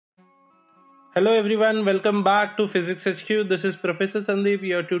Hello everyone, welcome back to Physics HQ. This is Professor Sandeep,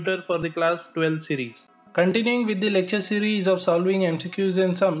 your tutor for the class 12 series. Continuing with the lecture series of solving MCQs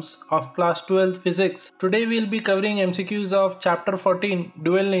and sums of class 12 physics, today we will be covering MCQs of chapter 14,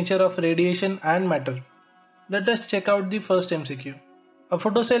 dual nature of radiation and matter. Let us check out the first MCQ. A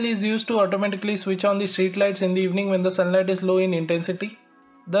photocell is used to automatically switch on the street lights in the evening when the sunlight is low in intensity.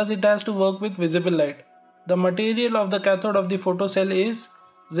 Thus it has to work with visible light. The material of the cathode of the photocell is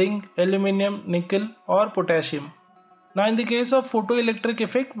zinc, aluminium, nickel or potassium. Now in the case of photoelectric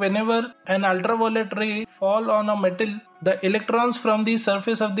effect, whenever an ultraviolet ray fall on a metal, the electrons from the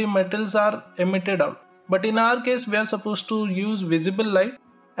surface of the metals are emitted out. But in our case we are supposed to use visible light.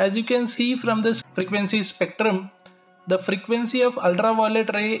 As you can see from this frequency spectrum, the frequency of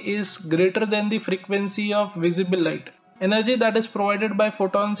ultraviolet ray is greater than the frequency of visible light. Energy that is provided by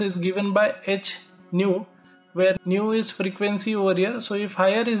photons is given by h nu, where nu is frequency over here. So if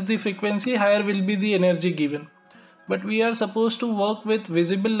higher is the frequency, higher will be the energy given. But we are supposed to work with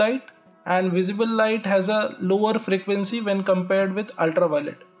visible light, and visible light has a lower frequency when compared with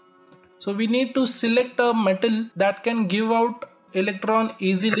ultraviolet. So we need to select a metal that can give out electron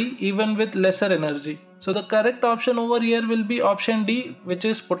easily even with lesser energy. So the correct option over here will be option D, which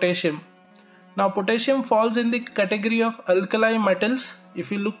is potassium. Now potassium falls in the category of alkali metals.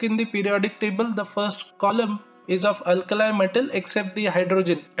 If you look in the periodic table, the first column is of alkali metal except the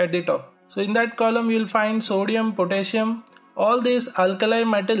hydrogen at the top. So in that column you will find sodium, potassium. All these alkali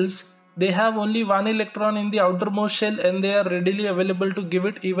metals, they have only one electron in the outermost shell and they are readily available to give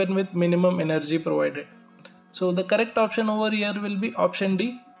it even with minimum energy provided. So the correct option over here will be option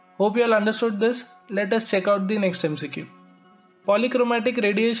D. Hope you all understood this. Let us check out the next MCQ. Polychromatic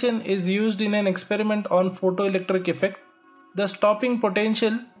radiation is used in an experiment on photoelectric effect. The stopping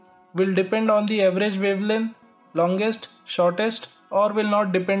potential will depend on the average wavelength, longest, shortest, or will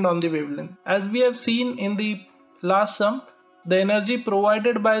not depend on the wavelength. As we have seen in the last sum, the energy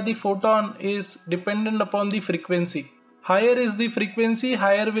provided by the photon is dependent upon the frequency. Higher is the frequency,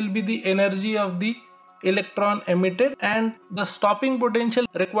 higher will be the energy of the electron emitted, and the stopping potential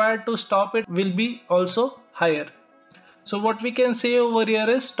required to stop it will be also higher. So what we can say over here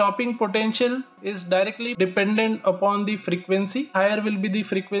is stopping potential is directly dependent upon the frequency. Higher will be the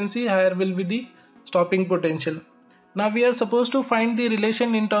frequency, higher will be the stopping potential. Now we are supposed to find the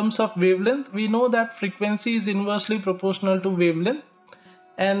relation in terms of wavelength. We know that frequency is inversely proportional to wavelength,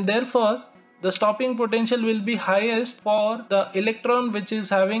 and therefore the stopping potential will be highest for the electron which is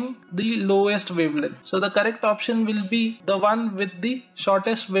having the lowest wavelength. So the correct option will be the one with the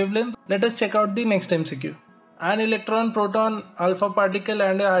shortest wavelength. Let us check out the next MCQ. An electron, proton, alpha particle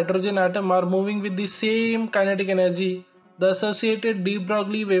and a hydrogen atom are moving with the same kinetic energy. The associated de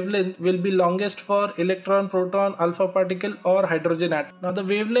Broglie wavelength will be longest for electron, proton, alpha particle or hydrogen atom. Now the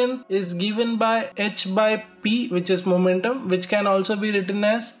wavelength is given by h by p, which is momentum, which can also be written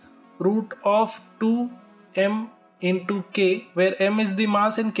as root of 2m into k, where m is the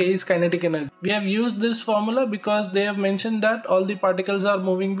mass and k is kinetic energy. We have used this formula because they have mentioned that all the particles are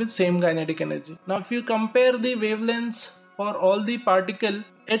moving with same kinetic energy. Now if you compare the wavelengths for all the particle,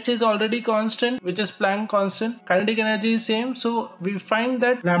 h is already constant, which is Planck constant, kinetic energy is same, so we find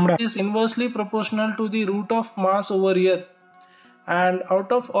that lambda is inversely proportional to the root of mass over here. And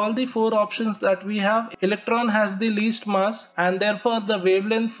out of all the four options that we have, electron has the least mass and therefore the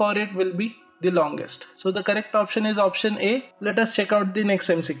wavelength for it will be the longest. So the correct option is option A. Let us check out the next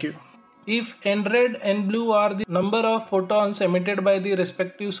MCQ. If n red and blue are the number of photons emitted by the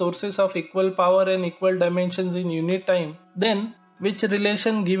respective sources of equal power and equal dimensions in unit time, then which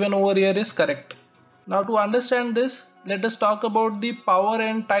relation given over here is correct? Now to understand this, let us talk about the power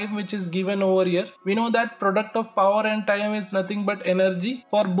and time which is given over here. We know that product of power and time is nothing but energy.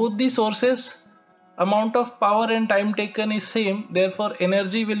 For both the sources, amount of power and time taken is same, therefore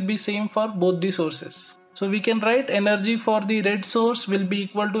energy will be same for both the sources. So we can write energy for the red source will be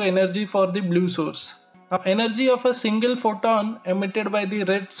equal to energy for the blue source. Now energy of a single photon emitted by the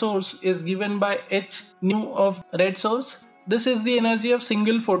red source is given by h nu of red source. This is the energy of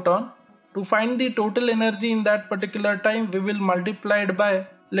single photon. To find the total energy in that particular time, we will multiply it by,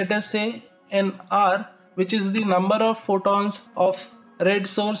 let us say, nr, which is the number of photons of red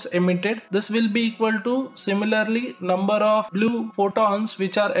source emitted. This will be equal to similarly number of blue photons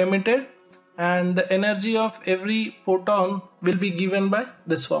which are emitted, and the energy of every photon will be given by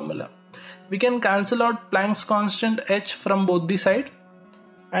this formula. We can cancel out Planck's constant h from both the side,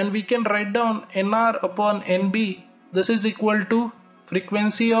 and we can write down nr upon nb. This is equal to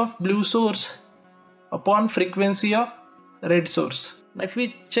frequency of blue source upon frequency of red source. If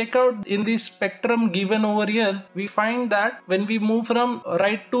we check out in the spectrum given over here, we find that when we move from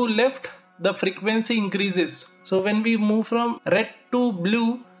right to left, the frequency increases. So when we move from red to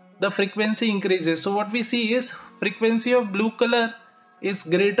blue, the frequency increases. So what we see is frequency of blue color is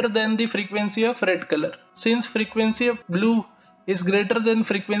greater than the frequency of red color. Since frequency of blue is greater than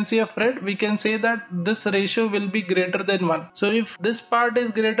frequency of red, we can say that this ratio will be greater than 1. So if this part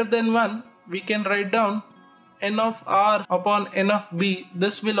is greater than 1, we can write down n of r upon n of b.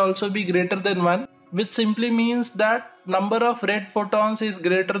 This will also be greater than 1, which simply means that number of red photons is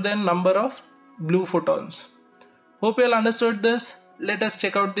greater than number of blue photons. Hope you all understood this. Let us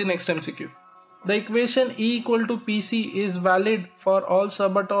check out the next MCQ. The equation E equal to Pc is valid for all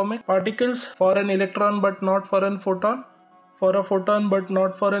subatomic particles, for an electron but not for an photon, for a photon but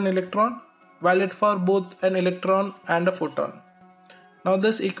not for an electron, valid for both an electron and a photon. Now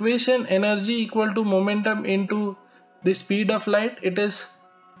this equation, energy equal to momentum into the speed of light, it is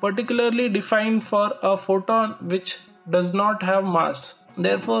particularly defined for a photon which does not have mass.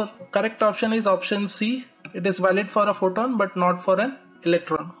 Therefore, correct option is option C. It is valid for a photon but not for an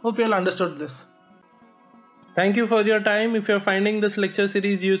electron. Hope you all understood this. Thank you for your time. If you are finding this lecture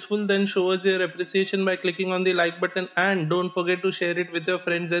series useful, then show us your appreciation by clicking on the like button, and don't forget to share it with your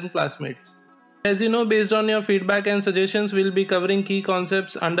friends and classmates. As you know, based on your feedback and suggestions, we'll be covering key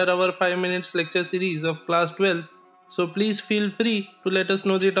concepts under our 5 minutes lecture series of class 12. So please feel free to let us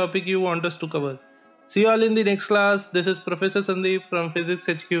know the topic you want us to cover. See you all in the next class. This is Professor Sandeep from Physics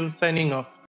HQ signing off.